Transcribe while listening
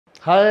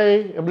Hi,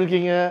 எப்படி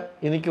இருக்கீங்க?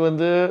 இன்னைக்கு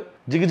வந்து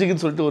ஜிகு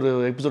ஜிகுன்னு சொல்லிட்டு ஒரு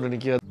எபிசோட்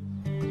இன்னைக்கு.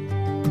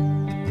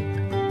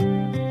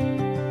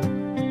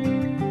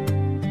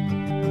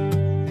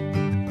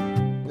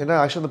 ஏன்னா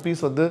ஆக்சுவலி அந்த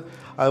பீஸ் வந்து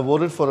ஐ wore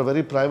it for a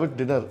very private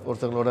dinner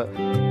ஒருத்தங்களோட.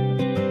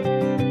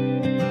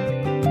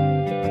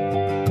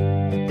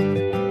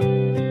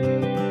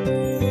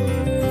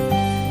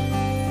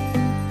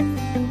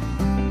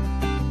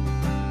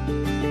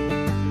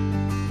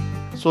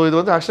 So இது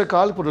வந்து ஆக்சுவலாக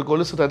கால் போட்டு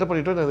கொலுசு ரெட்டை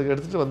பண்ணிவிட்டு நான் இதுக்கு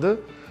எடுத்துகிட்டு வந்து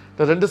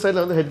நான் ரெண்டு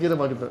சைடில் வந்து ஹெட் கியரை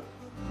மாட்டிப்பேன்.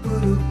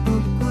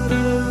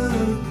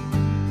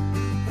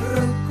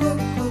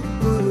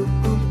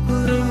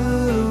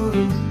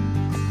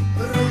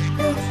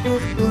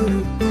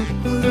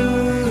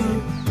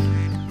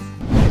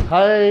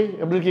 ஹாய்,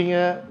 எப்படி இருக்கீங்க?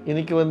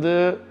 இன்னைக்கு வந்து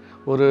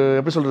ஒரு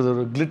எப்படி சொல்கிறது,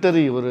 ஒரு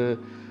glittery ஒரு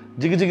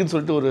ஜிகு ஜிகுன்னு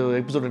சொல்லிட்டு ஒரு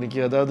எபிசோட்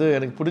இன்னைக்கு. அதாவது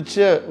எனக்கு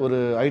பிடிச்ச ஒரு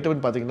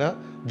ஐட்டம்னு பார்த்தீங்கன்னா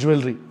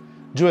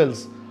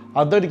ஜுவல்ஸ்.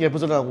 அதான் இன்றைக்கி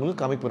எபிசோட் நான் உங்களுக்கு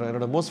காமிக்க போகிறேன்.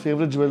 என்னோட மோஸ்ட்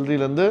ஃபேவரட்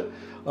ஜுவல்லரிலேருந்து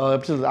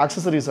எப்படி சொல்கிறது,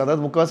 ஆக்சசரிஸ்,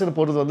 அதாவது முக்கால்வாசி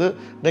போடுறது வந்து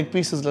நெக்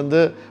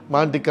பீசஸ்லேருந்து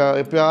மாண்டிக்கா,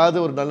 எப்பயாவது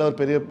ஒரு நல்ல ஒரு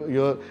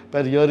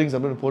பெரிய இயரிங்ஸ்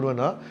அப்படின்னு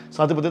போடுவேன்னா,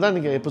 ஸோ அதை பற்றி தான்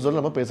இன்றைக்கி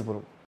எபிசோடில் நம்ம பேச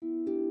போகிறோம்.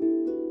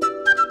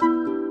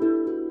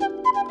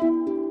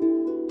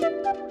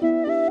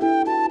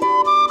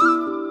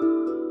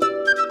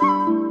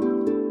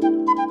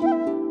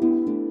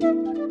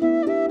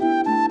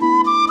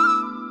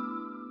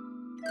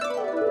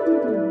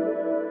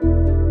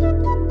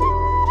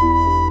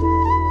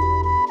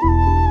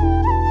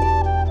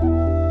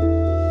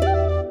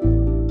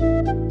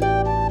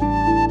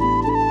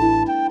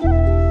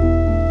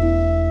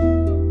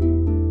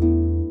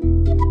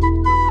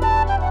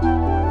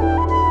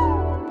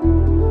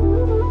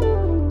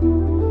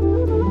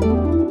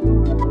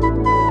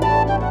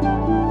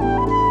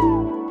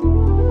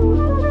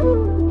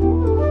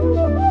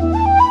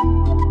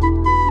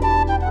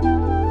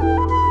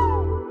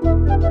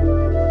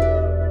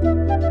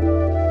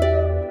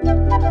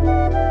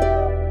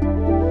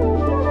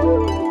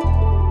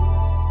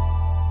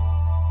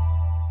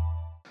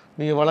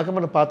 நீங்கள்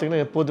வழக்கமாக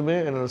பார்த்தீங்கன்னா எப்போதுமே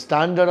என்னோட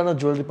ஸ்டாண்டர்டான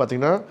ஜுவல்லரி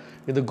பார்த்தீங்கன்னா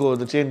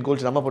இந்த செயின்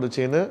கோல்டு அம்மா போட்ட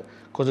செயின்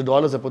கொஞ்சம்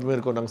டாலர்ஸ் எப்போதுமே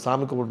இருக்கும். நாங்கள்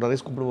சாமி கும்பிட்டு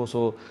நிறைய கும்பிடுவோம். ஸோ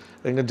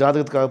எங்கள்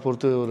ஜாதகத்துக்காக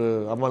பொறுத்து ஒரு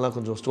அம்மாலாம்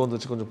கொஞ்சம் ஸ்டோன்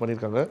வச்சு கொஞ்சம்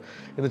பண்ணியிருக்காங்க.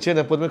 இந்த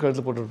செயின் எப்போதுமே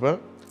கழுத்தில் போட்டுருப்பேன்.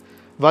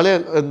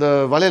 இந்த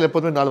வளையல்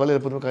எப்போதுமே 4 வளையல்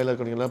எப்போதுமே கையில்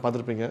இருக்கீங்களா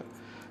பார்த்துருப்பீங்க.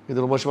 இது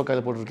ரொம்ப வருஷமாக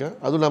கையில் போட்டிருக்கேன்.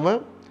 அதுவும்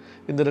இல்லாமல்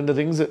இந்த 2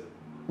 ரிங்ஸு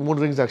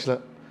 3 ரிங்ஸ்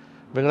ஆக்சுவலாக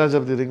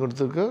வெங்கடாஜபதி ரிங்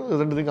கொடுத்துருக்கு.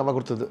 2 ரிங் அம்மா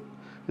கொடுத்தது.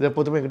 இது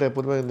எப்போதுமே என்கிட்ட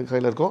எப்போதுமே இந்த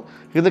கையில் இருக்கும்.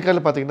 இந்த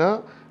கையில் பார்த்தீங்கன்னா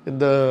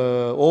இந்த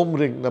ஓம்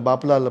ரிங், இந்த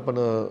பாப்லாவில்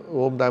பண்ண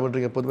ஓம் டைமண்ட்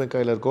ரிங் எப்போதுமே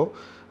கையில் இருக்கும்.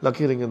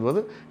 லக்கி ரிங்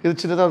என்பது இது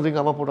சின்னதாக ரிங்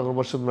அம்மா போட்டாங்க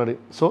ரொம்ப வருஷத்துக்கு முன்னாடி.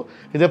 ஸோ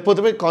இது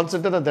எப்போதுமே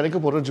கான்ஸ்டன்ட்டாக நான்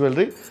தினைக்கும் போடுற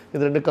ஜுவல்லரி.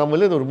 இந்த 2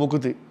 கம்மல், இந்த ஒரு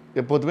மூக்குத்தி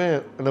எப்போதுமே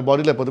இந்த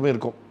பாடியில் எப்போதுமே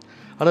இருக்கும்.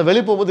 ஆனால்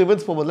வெளியே போகும்போது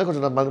இவெண்ட்ஸ் போகும்போதுல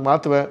கொஞ்சம் நான்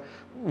மாற்றுவேன்.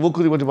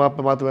 மூக்குத்தி கொஞ்சம்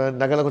மாற்றுவேன்,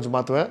 நகைலாம் கொஞ்சம்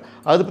மாற்றுவேன்.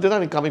 அதை பற்றி தான்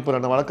எனக்கு காமிக்க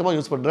போகிறேன். நான் வழக்கமாக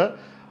யூஸ் பண்ணுறேன்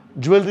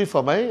jewellery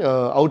for my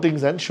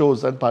outings and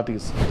shows and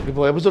parties.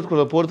 இப்போ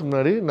எபிசோட்குள்ளே போகிறதுக்கு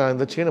முன்னாடி நான்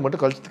இந்த செயினை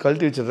மட்டும்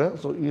கழட்டி வச்சிடுறேன்.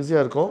 ஸோ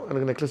ஈஸியாக இருக்கும்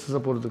எனக்கு நெக்லஸஸாக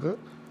போகிறதுக்கு.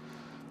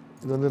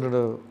 இது வந்து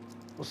என்னோடய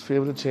மோஸ்ட்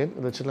ஃபேவரட் செயின்.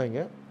 இந்த வச்சுலாம்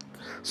இங்கே.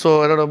 ஸோ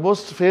என்னோடய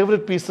மோஸ்ட்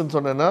ஃபேவரட் பீஸ்ன்னு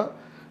சொன்னேன்னா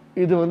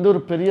இது வந்து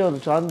ஒரு பெரிய ஒரு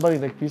சாந்த்பாரி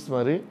நெக் பீஸ்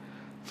மாதிரி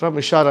ஃப்ரம்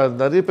இஷாரா.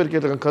 நிறைய பேர்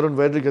கேட்டிருக்காங்க கருண்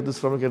வேட்ரி கெத்து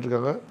ஃப்ரம்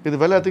கேட்டிருக்காங்க.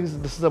 இது விலை I think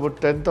this is about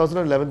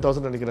 10,000 or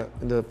 11,000 நினைக்கிறேன்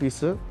இந்த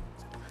பீஸு.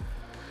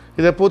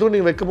 இதை எப்போதும்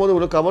நீங்கள் வைக்கும் போது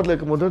ஒரு கவரில்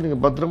வைக்கும் போது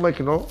நீங்கள் பத்திரமா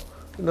வைக்கணும்.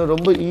 இன்னும்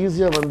ரொம்ப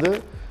ஈஸியாக வந்து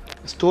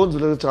ஸ்டோன்ஸ்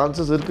விழுற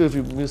சான்சஸ் இருக்குது if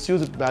you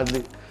misuse it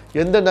badly.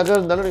 எந்த நகை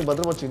இருந்தாலும் நீங்கள்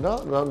பத்திரமா வச்சிங்கன்னா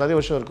நிறைய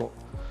வருஷம் இருக்கும்.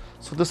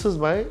 So this is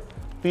my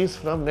piece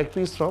from neck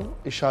piece from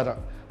இஷாரா.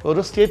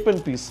 ஒரு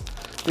ஸ்டேட்மெண்ட் பீஸ்.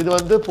 இது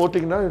வந்து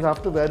போட்டிங்கன்னா you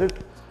have to where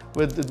it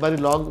with இது மாதிரி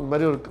லாங் இது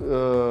மாதிரி ஒரு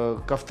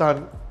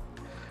கஃப்தான்,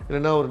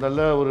 இல்லைன்னா ஒரு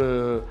நல்ல ஒரு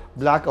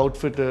பிளாக்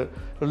அவுட்ஃபிட்டு,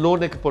 லோ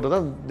நெக் போட்டு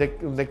தான்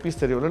நெக்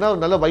பீஸ் தெரியும். இல்லைன்னா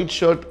ஒரு நல்ல ஒயிட்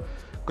ஷர்ட்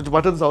கொஞ்சம்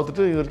பட்டன்ஸ்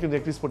அவுத்துட்டு இது வரைக்கும்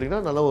நெக் பீஸ் போட்டிங்கன்னா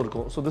நல்லாவும்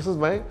இருக்கும். So this is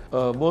my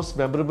most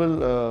memorable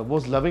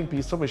most loving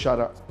piece from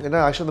இஷாரா. ஏன்னா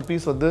ஆக்சுவலி அந்த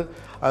பீஸ் வந்து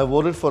ஐ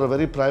wore it for a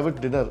very private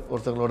dinner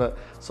ஒருத்தங்களோட.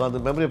 So அந்த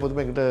மெமரி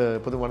எப்போதுமே என்கிட்ட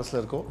எப்போதும் மனசில்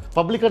இருக்கும்.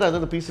 பப்ளிக்காக நான்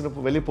அந்த பீஸ் இன்னும்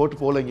வெளியே போட்டு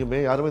போகல,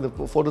 எங்கேயுமே யாருமே இந்த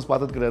ஃபோட்டோஸ்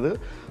பார்த்தது கிடையாது.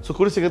 ஸோ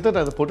கூடிய சீக்கிரத்தை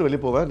நான் இதை போட்டு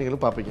வெளியே போவேன்,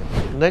 நீங்களும் பார்ப்பீங்க.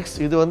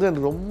 நெக்ஸ்ட் இது வந்து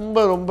எனக்கு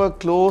ரொம்ப ரொம்ப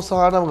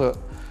க்ளோஸானவங்க.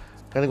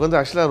 எனக்கு வந்து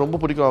ஆக்சுவலாக ரொம்ப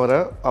பிடிக்கும்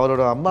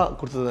அவரோட அம்மா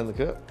கொடுத்தது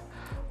எனக்கு.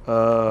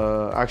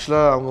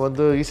 ஆக்சுவலாக அவங்க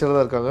வந்து ஈஸியாக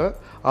தான் இருக்காங்க.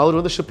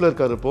 அவர் வந்து ஷிப்பில்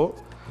இருக்கார்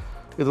இப்போது.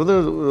 இது வந்து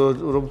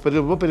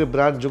ரொம்ப பெரிய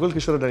பிராண்ட், ஜுவல்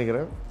கிஷோர்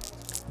நினைக்கிறேன்.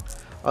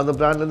 அந்த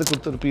பிராண்ட்லேருந்து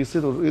கொடுத்த ஒரு பீஸ்.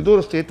 இது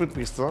ஒரு ஸ்டேட்மெண்ட்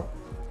பீஸ் தான்.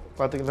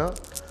 பார்த்தீங்கன்னா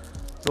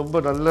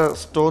ரொம்ப நல்ல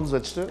ஸ்டோன்ஸ்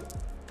வச்சுட்டு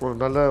ஒரு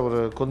நல்ல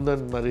ஒரு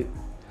கொந்தன் மாதிரி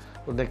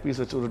ஒரு நெக் பீஸ்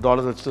வச்சு ஒரு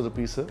டாலர் வச்சுட்டு ஒரு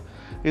பீஸு.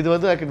 இது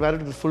வந்து I can where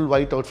it full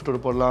white அவுட்ஃபிட்டோட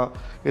போடலாம்.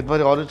 இது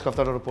மாதிரி ஆரஞ்ச்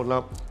கஃப்தானோட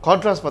போடலாம்.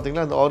 கான்ட்ராஸ்ட்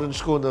பார்த்தீங்கன்னா அந்த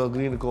ஆரஞ்சுக்கும் இந்த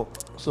க்ரீனுக்கும்.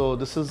 So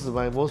this is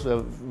my most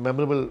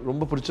memorable,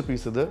 ரொம்ப பிடிச்ச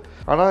பீஸ் இது.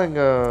 ஆனால்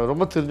இங்கே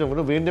ரொம்ப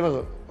தெரிஞ்சவங்க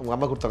வேண்டியவங்க அவங்க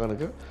அம்மா கொடுத்தாங்க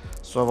எனக்கு.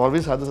 So I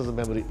always had this as a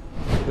memory.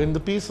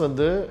 இந்த பீஸ்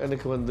வந்து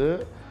எனக்கு வந்து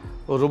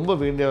ரொம்ப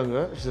வேண்டியவங்க.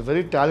 It's a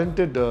very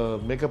talented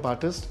makeup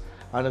artist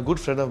and a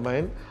good friend of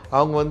mind.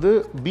 அவங்க வந்து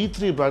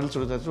B3 பிரைடல்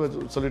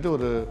ஸ்டூடெண்ட் சொல்லிட்டு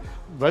ஒரு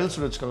பிரைடல்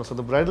ஸ்டூடெண்ட் வச்சுக்காங்க. ஸோ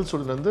அந்த பிரைடல்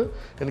ஸ்டூடெண்ட் வந்து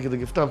எனக்கு இது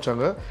கிஃப்ட்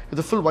அனுப்பிச்சாங்க.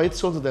 இது ஃபுல் ஒயிட்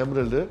ஸ்டோன்ஸ் இந்த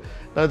எமரல்டு.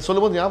 நான் இது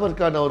சொல்லும்போது ஞாபகம்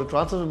இருக்கா, நான் ஒரு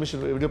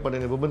ட்ரான்ஸ்ஃபர்மேஷன் வீடியோ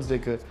பண்ணேன் உமன்ஸ்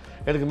டேக்கு.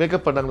 எனக்கு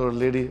மேக்கப் பண்ணாங்க ஒரு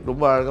லேடி,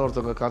 ரொம்ப அழகாக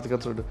ஒருத்தவங்க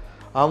கார்த்திகான்னு சொல்லிட்டு.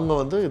 அவங்க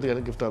வந்து இது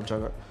எனக்கு கிஃப்ட்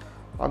அனுப்பிச்சாங்க.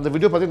 அந்த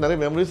வீடியோ பார்த்தீங்கன்னா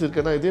நிறைய மெமரிஸ்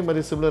இருக்குன்னா இதே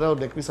மாதிரி சிமிலராக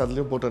ஒரு நெக் பீஸ்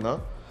அதுலேயும் போட்டேன்னா.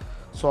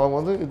 ஸோ அவங்க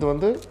வந்து இது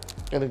வந்து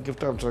எனக்கு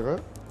கிஃப்ட் அனுப்பிச்சாங்க.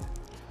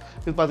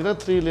 இது பார்த்தீங்கன்னா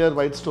 3 layer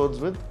white stones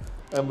with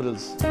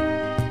emeralds.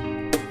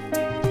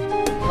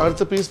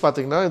 அடுத்த பீஸ்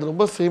பார்த்தீங்கன்னா இது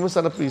ரொம்ப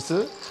ஃபேமஸான piece.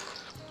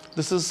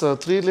 This is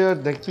 3 layer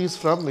neck piece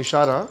from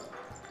மிஷாரா.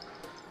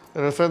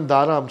 என்னோடய ஃப்ரெண்ட்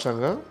தாரா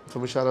அமிச்சாங்க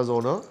ஃப்ரம் மிஷாராஸ்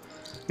ஓனர்.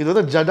 இது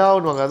வந்து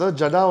ஜடாவுன்னுவாங்க. அதாவது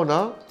ஜடாவுனா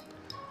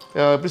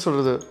எப்படி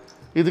சொல்கிறது,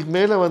 இதுக்கு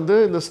மேலே வந்து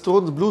இந்த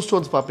ஸ்டோன்ஸ் ப்ளூ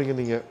ஸ்டோன்ஸ் பார்ப்பீங்க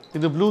நீங்கள்.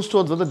 இந்த ப்ளூ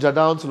ஸ்டோன்ஸ் வந்து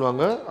ஜடாவுன்னு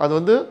சொல்லுவாங்க. அது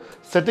வந்து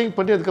செட்டிங்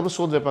பண்ணி அதுக்கப்புறம்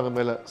ஸ்டோன்ஸ் வைப்பாங்க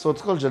மேலே. So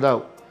it's call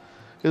jadau.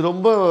 இது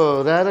ரொம்ப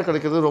ரேராக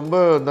கிடைக்கிறது. ரொம்ப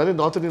நிறைய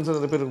நார்த் இந்தியன்ஸ்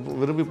நிறைய பேர்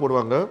விரும்பி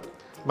போடுவாங்க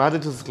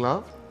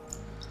மேரேஜஸ்க்கெலாம்.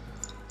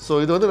 ஸோ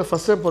இது வந்து நான்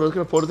ஃபஸ்ட் டைம்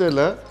போடுறதுக்கு நான் போடுறதே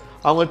இல்லை.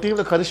 அவங்க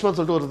டீமில் கரிஷ்மான்னு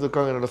சொல்லிட்டு ஒரு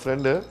இருக்காங்க என்னோடய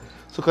ஃப்ரெண்டு.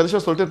 ஸோ கரிஷ்மா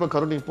சொல்லிட்டு இப்போ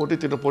கருண் நீங்கள்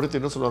போட்டு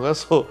தின்னு சொல்லுவாங்க.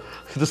 So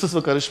this is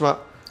for Karishma.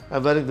 I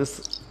am wearing this.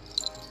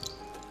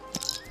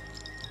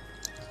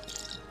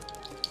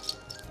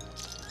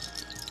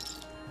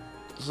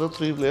 So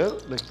 3 layer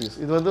neck piece.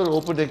 இது வந்து ஒரு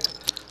ஓப்பன் நெக்,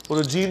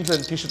 ஒரு ஜீன்ஸ்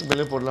அண்ட் டிஷர்ட்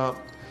மேலே போடலாம்.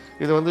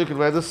 இது வந்து you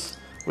can where this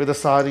with a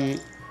sorry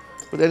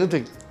with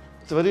anything.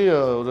 It's very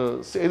ஒரு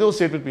ஏதோ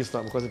ஸ்டேட்மெண்ட் பீஸ்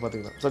தான் உட்காந்து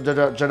பார்த்தீங்கன்னா. ஸோ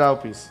ஜடாவ்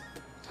பீஸ்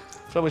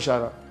ஃப்ரம்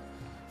இஷாரா.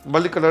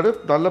 மல்லி கலரு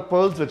நல்ல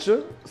பேர்ல்ஸ் வச்சு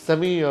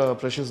செமி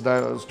ப்ரெஷியஸ்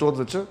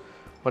ஸ்டோன்ஸ் வச்சு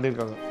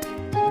பண்ணியிருக்காங்க.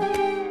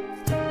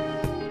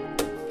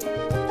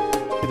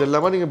 இது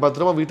எல்லாமே நீங்கள்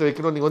பத்திரமா வீட்டை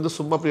வைக்கணும். நீங்கள் வந்து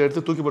சும்மா அப்படி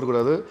எடுத்து தூக்கி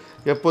போடக்கூடாது.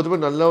 எப்போதுமே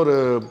நல்ல ஒரு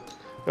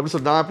எப்படி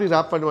சொல்ல, நான் எப்படி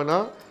ரேப் பண்ணுவேன்னா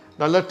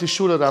நல்லா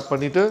டிஷ்யூவில் ரேப்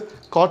பண்ணிவிட்டு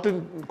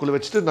காட்டனுக்குள்ளே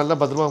வச்சுட்டு நல்லா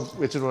பத்திரமா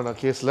வச்சுடுவேன் நான்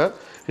கேஸில்.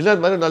 இல்லை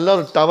அது மாதிரி நல்ல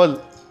ஒரு டவல்,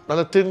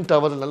 நல்ல தின்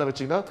டவல் நல்லா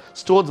வச்சிங்கன்னா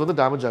ஸ்டோன்ஸ் வந்து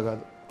டேமேஜ்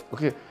ஆகாது.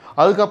 ஓகே.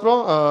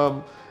 அதுக்கப்புறம்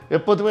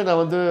எப்போதுமே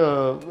நான் வந்து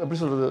எப்படி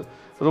சொல்கிறது,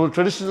 ஒரு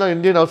ட்ரெடிஷ்னலாக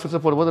இந்தியன்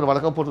அவுட்ஃபிட்ஸில் போடும்போது நான்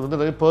வழக்கம் போட்டு வந்து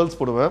நிறைய பேர்ல்ஸ்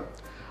போடுவேன்.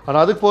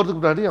 ஆனால் அதுக்கு போகிறதுக்கு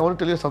முன்னாடி I want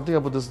to tell you something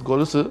about this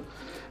கொலுசு.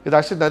 இது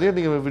ஆக்சுவலி நிறைய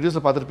நீங்கள்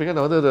வீடியோஸில் பார்த்துருப்பீங்க.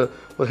 நான் வந்து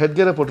ஒரு ஹெட்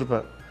கியரை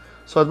போட்டிருப்பேன்.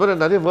 ஸோ அது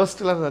மாதிரி நிறைய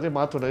வேர்ஸ்டெலாம் நிறைய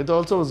மாற்றுவேன். இது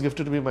also was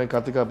gifted by my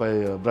Karthika by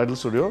bridal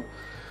studio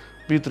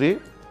B3.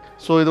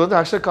 So இது வந்து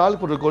ஆக்சுவலாக கால்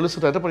போட்டு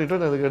கொலுசு ரெடி பண்ணிவிட்டு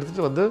நான் இதுக்கு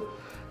எடுத்துகிட்டு வந்து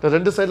நான்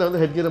 2 சைடில் வந்து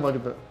ஹெட் கியரை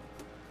மாட்டிப்பேன்.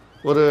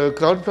 ஒரு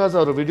க்ரௌட் பிளாஸா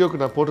ஒரு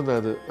வீடியோக்கு நான் போட்டிருந்தேன்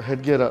அது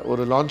ஹெட் கியராக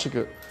ஒரு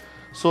லான்ச்சுக்கு.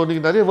 ஸோ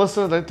நீங்கள் நிறைய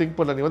வேர்ஸ்டெலாம் நிறைய திங்க்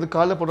பண்ணலாம். நீங்கள் வந்து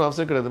காலில் போட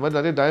அவசியம் கிடையாது. இந்த மாதிரி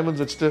நிறைய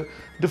டைமண்ட்ஸ் வச்சுட்டு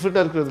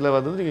டிஃப்ரெண்ட்டாக இருக்கிறதுல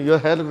வந்து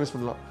நீங்கள் ஹேரில் யூஸ்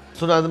பண்ணலாம்.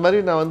 ஸோ நான் அது மாதிரி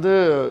நான் வந்து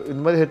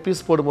இந்த மாதிரி ஹெட்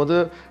பீஸ் போடும்போது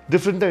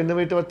டிஃப்ரெண்ட்டாக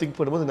இன்னோவேட்டிவாக திங்க்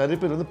பண்ணும்போது நிறைய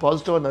பேர் வந்து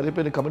பாசிட்டிவாக நிறைய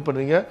பேர் கமெண்ட்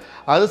பண்ணுவீங்க.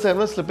 அது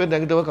சமயம் சில பேர்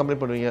நெகட்டிவாக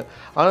கமெண்ட் பண்ணுவீங்க.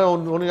 ஆனால்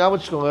ஒன்று ஞாபகம்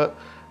வச்சுக்கோங்க,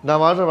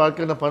 நான் வாழ்கிற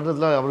வாழ்க்கையில் நான்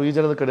பண்ணுறதுலாம் அவ்வளோ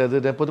ஈஸியானது கிடையாது.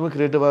 நான் எப்போதுமே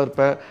க்ரியேட்டிவாக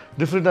இருப்பேன்,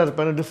 டிஃப்ரெண்ட்டாக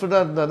இருப்பேன்.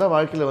 டிஃப்ரெண்ட்டாக இருந்தால் தான்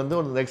வாழ்க்கையில் வந்து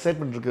ஒரு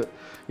எக்ஸைட்மெண்ட் இருக்குது.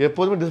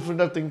 எப்போதுமே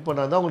டிஃப்ரெண்ட்டாக திங்க்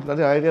பண்ணால் தான் உங்களுக்கு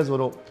நிறைய ஐடியாஸ்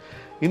வரும்.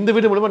 இந்த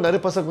வீடியோ மூலமாக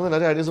நிறைய பசங்க வந்து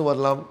நிறைய ஐடியாஸும்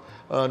வரலாம்,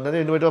 நிறைய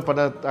இன்னோவேட்டிவாக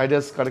பண்ண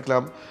ஐடியாஸ்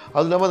கிடைக்கலாம்.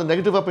 அது இல்லாமல் அந்த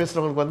நெகட்டிவாக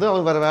பேசுகிறவங்களுக்கு வந்து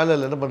அவங்க வேறு வேலை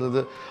இல்லை, என்ன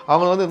பண்ணுறது,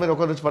 அவங்க வந்து இந்த மாதிரி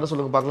உட்காந்து வச்சு பண்ண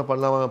சொல்லுங்கள்,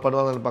 பார்க்கலாம்,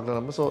 பண்ணுவாங்கன்னு பார்க்கலாம்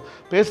நம்ம. ஸோ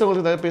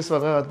பேசுகிறவங்களுக்கு நிறைய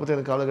பேசுவாங்க, அதை பற்றி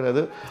எனக்கு கவலை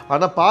கிடையாது.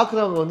 ஆனால்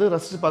பார்க்குறவங்க வந்து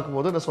ரசித்து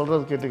பார்க்கும்போது நான்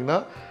சொல்கிறது கேட்டிங்கன்னா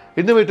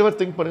இன்னோவேட்டிவாக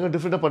திங்க் பண்ணுங்கள்,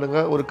 டிஃப்ரெண்ட்டாக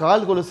பண்ணுங்கள். ஒரு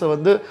கால் கொலுசை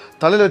வந்து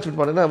தலையில் வச்சுட்டு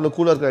பண்ணுங்கன்னா அவ்வளோ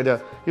கூலாக இருக்க ஐடியா.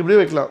 இப்படியே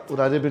வைக்கலாம்,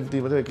 ஒரு அரேபியன் டீ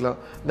வந்து வைக்கலாம்.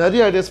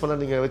 நிறைய ஐடியாஸ்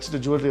பண்ணலாம் நீங்கள் வச்சுட்டு,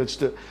 ஜுவல்லரி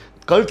வச்சுட்டு.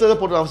 கழுத்தில்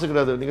தான் போட அவசியம்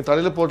கிடையாது. நீங்கள்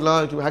தலையில் போடலாம்,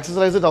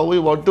 exercise it how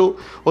you want to.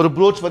 ஒரு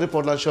ப்ரோச் மாதிரி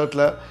போடலாம்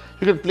ஷர்ட்டில்.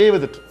 You can play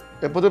with it.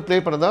 எப்போதும் ப்ளே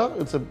பண்ண தான்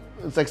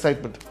இட்ஸ்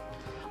எக்ஸைட்மெண்ட்.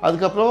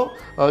 அதுக்கப்புறம்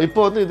இப்போ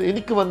வந்து இது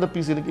இன்னைக்கு வந்த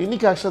பீஸ்,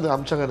 இன்னைக்கு ஆக்சுவலாக அது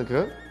அமிச்சாங்க எனக்கு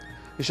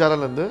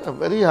இஷாராலேருந்து. I'm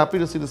very happy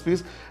to see this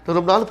piece. நான்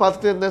ரொம்ப நாள்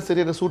பார்த்துட்டே இருந்தேன்,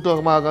 சரி எனக்கு சூட்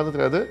ஆகுமா ஆகாது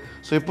தெரியாது.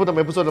 ஸோ இப்போ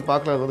நம்ம எபிசோடில்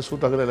பார்க்கலாம் அது வந்து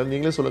ஷூட் ஆகுது இல்லை,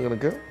 நீங்களே சொல்லுங்கள்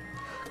எனக்கு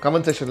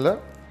கமெண்ட் செக்ஷனில்.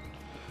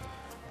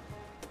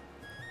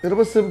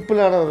 ரொம்ப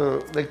சிம்பிளான ஒரு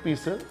நெக்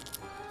பீஸு,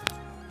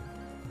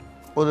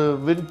 ஒரு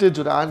வின்டேஜ்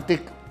ஒரு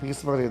ஆன்டிக்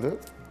பீஸ் மாதிரி இது.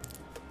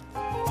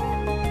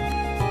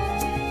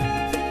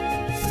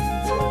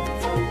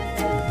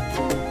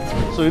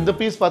 ஸோ இந்த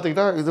பீஸ்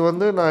பார்த்தீங்கன்னா இது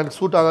வந்து நான் எனக்கு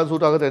சூட்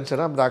ஆகாது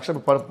நினச்சேன்னா அந்த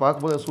ஆக்சுவலாக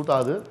பார்க்கும்போது சூட்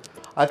ஆகுது.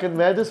 I can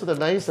wear this with a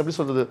nice, எப்படி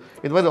சொல்கிறது,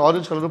 இந்த மாதிரி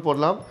ஆரஞ்சு கலரும்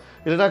போடலாம்.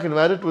 இல்லைனா I can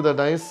wear it with a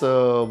nice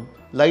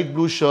light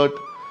blue shirt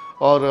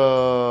or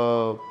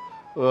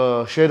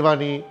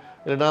sherwani,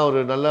 இல்லைனா ஒரு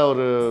நல்ல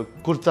ஒரு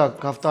குர்தா,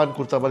 கஃப்தான்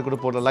குர்தா மாதிரி கூட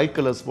போடலாம். லைட்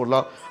கலர்ஸ்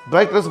போடலாம்,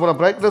 பிரைட் கலர்ஸ் போடலாம்.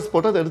 பிரைட் கலர்ஸ்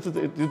போட்டால் அது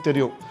எடுத்து இது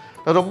தெரியும்.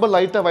 நான் ரொம்ப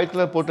லைட்டாக ஒயிட்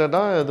கலர்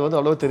போட்டேன்னா அது வந்து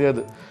அவ்வளோவா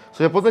தெரியாது. ஸோ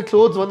எப்போதுமே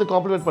க்ளோத்ஸ் வந்து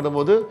காம்ப்ளிமெண்ட்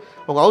பண்ணும்போது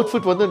உங்கள்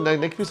அவுட்ஃபிட் வந்து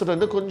நெக் பீஸோட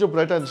வந்து கொஞ்சம்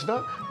பிரைட்டாக இருந்துச்சுன்னா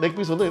நெக்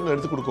பீஸ் வந்து இன்னும்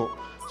எடுத்து கொடுக்கும்.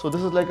 So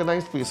this is like a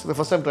nice piece. நான்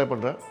ஃபஸ்ட் டைம் ட்ரை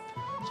பண்ணுறேன்.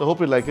 So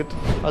hope you like it.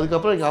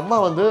 அதுக்கப்புறம் எங்கள் அம்மா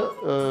வந்து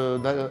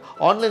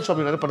ஆன்லைன்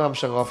ஷாப்பிங் நிறைய பண்ண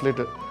ஆரம்பிச்சாங்க ஆஃப்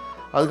லேட்டு.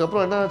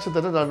 அதுக்கப்புறம் என்ன ஆச்சு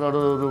தெரியும், நான்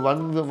ஒரு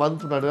 1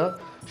 month முன்னாடி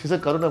she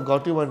chat, Karun I've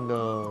got you one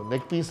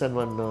neck peace and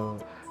one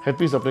head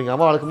piece அப்படிங்க.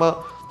 அம்மா வழக்கமாக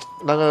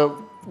நாங்கள்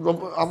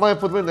ரொம்ப அம்மா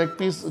எப்போதுமே நெக்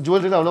பீஸ்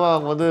ஜுவல்லரியில் அவ்வளோவா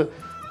அவங்க வந்து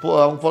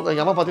அவங்க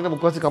எங்கள் அம்மா பார்த்தீங்கன்னா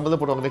முக்கால்வாசி கம்பல்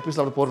தான் போடுவாங்க, நெக் பீஸ்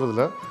அப்படி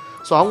போடுறதில்ல.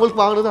 ஸோ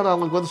அவங்களுக்கு வாங்கினது, ஆனால்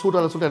அவங்களுக்கு வந்து சூட்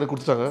ஆகல எனக்கு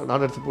கொடுத்துட்டாங்க,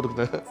 நானும் எடுத்து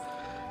போட்டுக்கிட்டேன்.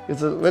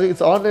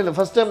 இட்ஸ் ஆன்லைனில்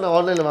ஃபஸ்ட் டைம் நான்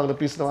ஆன்லைனில் வாங்கின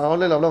பீஸ். நான்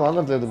ஆன்லைனில் அவ்வளோ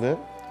வாங்குறது எதுவுமே.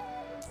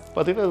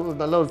 பார்த்தீங்கன்னா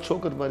நல்ல ஒரு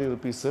சோக்கர் மாதிரி ஒரு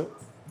பீஸு.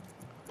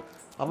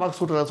 அம்மாவுக்கு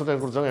சூட்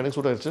எனக்கு கொடுத்தாங்க, எனக்கு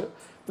சூட் ஆயிடுச்சு.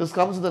 திஸ்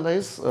கம்ஸ் வித்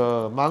நைஸ்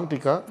மாங்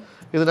டிக்கா.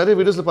 இது நிறைய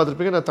வீடியோஸில்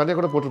பார்த்துருப்பீங்க, நான் தனியாக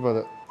கூட போட்டிருப்பேன்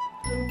அதை.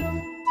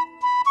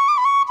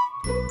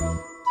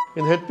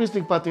 இந்த ஹெட் பீஸ்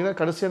நீங்கள் பார்த்தீங்கன்னா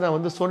கடைசியாக நான்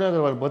வந்து சோனியா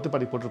அகர்வால் பர்த்டே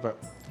பார்ட்டி போட்டிருப்பேன்.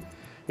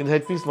 இந்த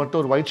ஹெட் பீஸ் மட்டும்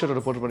ஒரு ஒயிட்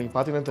ஷர்ட்டோட போட்டிருப்பேன். நீங்கள்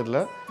பார்த்தீங்கன்னா தெரியல.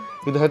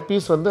 இந்த ஹெட்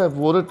பீஸ் வந்து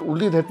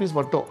உள்ளி இந்த ஹெட் பீஸ்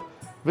மட்டும்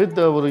வித்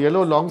ஒரு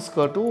yellow லாங்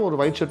ஸ்கர்ட்டும் ஒரு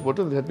ஒயிட் ஷர்ட்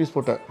போட்டு இந்த ஹெட் பீஸ்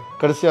போட்டேன்.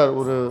 கடைசியாக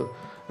ஒரு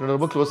என்னோட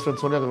ரொம்ப close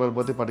friend Sonia Agarwal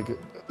birthday பார்ட்டிக்கு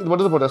இது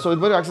மட்டும் தான் போட்டேன். ஸோ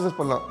இது மாதிரி எக்ஸசைஸ்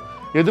பண்ணலாம்.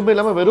 எதுவுமே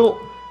இல்லாமல் வெறும்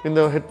இந்த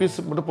ஹெட் பீஸ்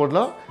மட்டும்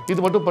போடலாம், இது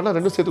மட்டும் பண்ணலாம்,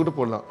 ரெண்டும் சேர்த்து கூட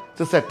போடலாம்.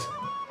 It's set.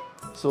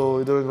 ஸோ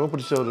இது ரொம்ப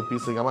பிடிச்ச ஒரு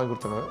பீஸ் எங்கள் அம்மா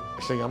கொடுத்தாங்க.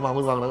 ஆக்சுவலி எங்கள் அம்மா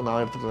அவங்களுக்கு வாங்கினாங்க,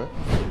 நான் எடுத்துக்கிறேன்.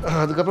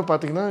 அதுக்கப்புறம்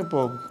பார்த்தீங்கன்னா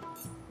இப்போது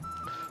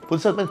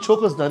புதுசாக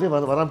சோக்கர்ஸ் நிறைய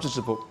வர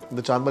ஆரம்பிச்சிச்சு. இப்போது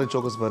இந்த சாந்த்மாரி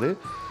சோக்கர்ஸ் மாதிரி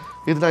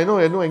இது நான்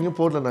இன்னும் எங்கேயும்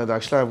போடல. நான் இது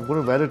ஆக்சுவலாக கூட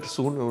வேறு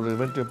சூன் ஒரு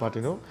இவெண்ட்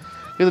பார்த்தீங்கன்னா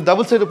இது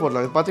டபுள் சைடு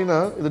போடலாம். இது பார்த்தீங்கன்னா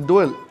இது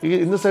டுவல்,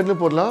 இந்த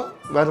சைட்லேயும் போடலாம்,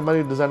 வேறு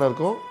மாதிரி டிசைனாக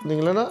இருக்கும்.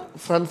 நீங்கள் இல்லைன்னா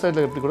ஃப்ரண்ட்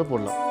சைடில் எப்படி கூட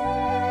போடலாம்.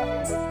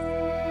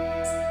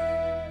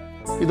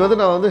 இது வந்து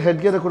நான் வந்து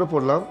ஹெட் கியரை கூட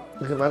போடலாம்.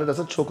 இதுக்கு வேறு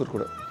டசன் சோக்கர்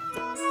கூட.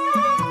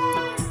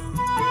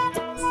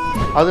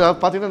 அது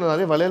பார்த்தீங்கன்னா நான்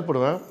நிறைய வளையல்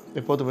போடுவேன்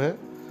எப்போதுமே.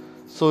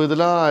 ஸோ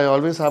இதெல்லாம் I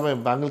always have my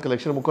bangle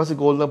collection. முக்கால்வாசி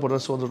கோல்டு தான்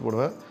போடுவேன், ஸ்டோன்ஸ்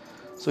போடுவேன்.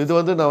 ஸோ இது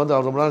வந்து நான் வந்து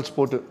ரொம்ப நாள்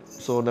போட்டு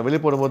ஸோ நான்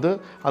வெளியே போடும்போது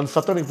அந்த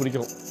சத்தம் எனக்கு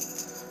பிடிக்கும்.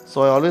 So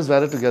I always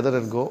where it together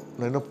and கோ.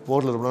 நான் இன்னும்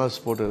போடல, ரொம்ப நாள்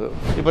போட்டு.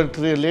 இப்போ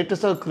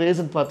லேட்டஸ்ட்டாக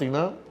க்ரேஸ்ன்னு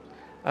பார்த்தீங்கன்னா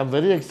I am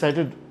very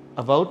excited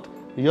about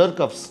year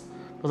cups.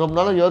 ரொம்ப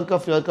நாளாக இயர்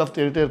கப்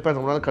தேடிட்டே இருப்பேன்,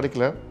 ரொம்ப நாள்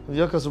கிடைக்கல.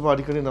 இயர் கப்ஸ் ரொம்ப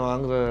அடிக்கடி நான்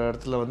வாங்குற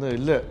இடத்துல வந்து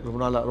இல்லை,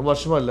 ரொம்ப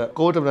வருஷமாக இல்லை.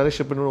 கோவிட் நிறைய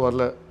ஷிப் பண்ணி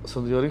வரல. ஸோ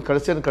இது வரைக்கும்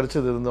கடைசியாக எனக்கு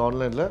கிடச்சது இந்த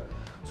ஆன்லைனில்.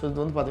 ஸோ இது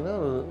வந்து பார்த்தீங்கன்னா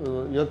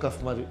இயர்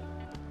கப் மாதிரி.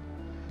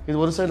 இது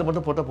ஒரு சைடில்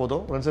மட்டும் போட்டால்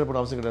போதும், ரெண்டு சைடு போட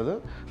அவசியம் கிடையாது.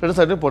 ரெண்டு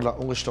சைட்லையும் போடலாம்,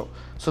 உங்கள் இஷ்டம்.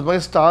 ஸோ இது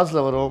மாதிரி ஸ்டார்ஸில்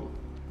வரும்,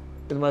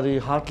 இது மாதிரி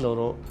ஹார்ட்டில்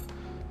வரும்.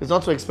 It's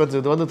not so expensive.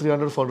 இது வந்து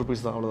 300-400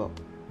 rupees தான், அவ்வளோதான்.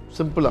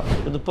 சிம்பிளாக.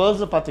 இந்த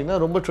பேர்ஸில் பார்த்தீங்கன்னா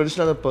ரொம்ப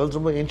ட்ரெடிஷ்னலான பேர்ஸ்,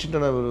 ரொம்ப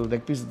ஏன்ஷியன்டான ஒரு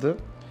நெக் பீஸ் இது.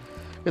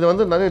 இது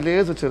வந்து நிறைய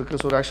லேயர்ஸ் வச்சுருக்கு.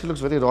 So actually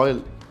looks very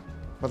Royal.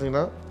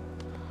 பார்த்தீங்கன்னா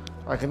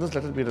I can just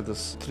let it B at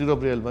this 3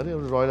 Brielle மாதிரி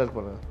ஒரு ராயலாக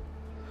இருப்பாங்க.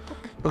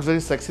 Looks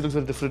very sexy, looks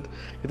very different.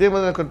 இதே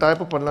மாதிரி எனக்கு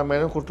டைப் அப் பண்ணலாம்,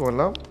 மேலே கூட்டு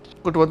வரலாம்.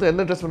 கூட்டு வந்து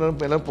என்ன ட்ரெஸ்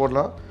பண்ணாலும் எல்லாம்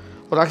போடலாம்.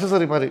 ஒரு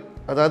ஆக்சசரி மாதிரி,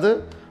 அதாவது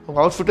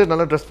உங்கள் அவுட்ஃபிட்டே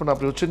நல்லா ட்ரெஸ் பண்ணலாம்.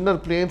 அப்படி ஒரு சின்ன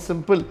பிளேன்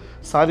சிம்பிள்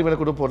சாரி மேலே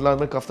கூட போடலாம்,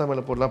 அது மாதிரி கஃப்தா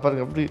மேலே போடலாம்.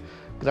 பாருங்கள் எப்படி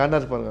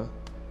கிராண்டாக இருப்பாங்க.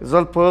 It's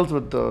all pearls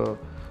with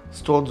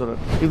stones.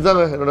 இதுதான்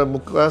என்னோடய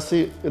முக்காசி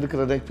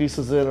இருக்கிற நெக்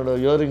பீஸஸு,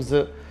 என்னோடய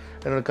இயரிங்ஸு,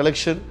 என்னோடய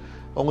கலெக்ஷன்.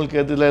 உங்களுக்கு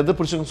இதில் எது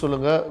பிடிச்சிங்கன்னு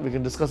சொல்லுங்கள். We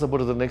can discuss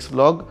about the next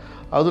vlog.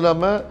 அதுவும்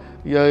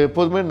இல்லாமல்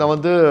எப்போதுமே நான்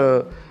வந்து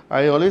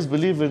I always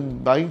believe in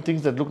buying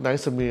things that look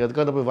nice to me.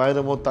 அதுக்காக நம்ம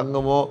வைரமோ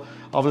தங்கமோ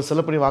அவ்வளோ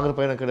செலவு பண்ணி வாங்குற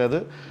பையன் கிடையாது.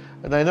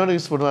 நான் என்ன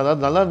யூஸ் பண்ணுவேன்,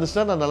 அதாவது நல்லா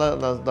இருந்துச்சுன்னா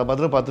நான்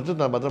பத்திரம் பார்த்துட்டு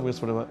நான் பத்திரம்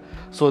யூஸ் பண்ணுவேன்.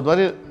 ஸோ இது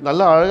மாதிரி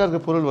நல்லா அழகாக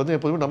இருக்க பொருள் வந்து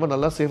எப்போதுமே நம்ம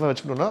நல்லா சேஃபாக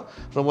வச்சுக்கணும்னா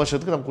ரொம்ப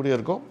வருஷத்துக்கு நம்ம கூடிய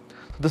இருக்கும்.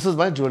 This is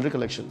my jewelry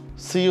collection.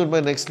 See you in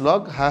my next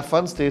vlog. Have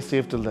fun, stay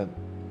safe till then.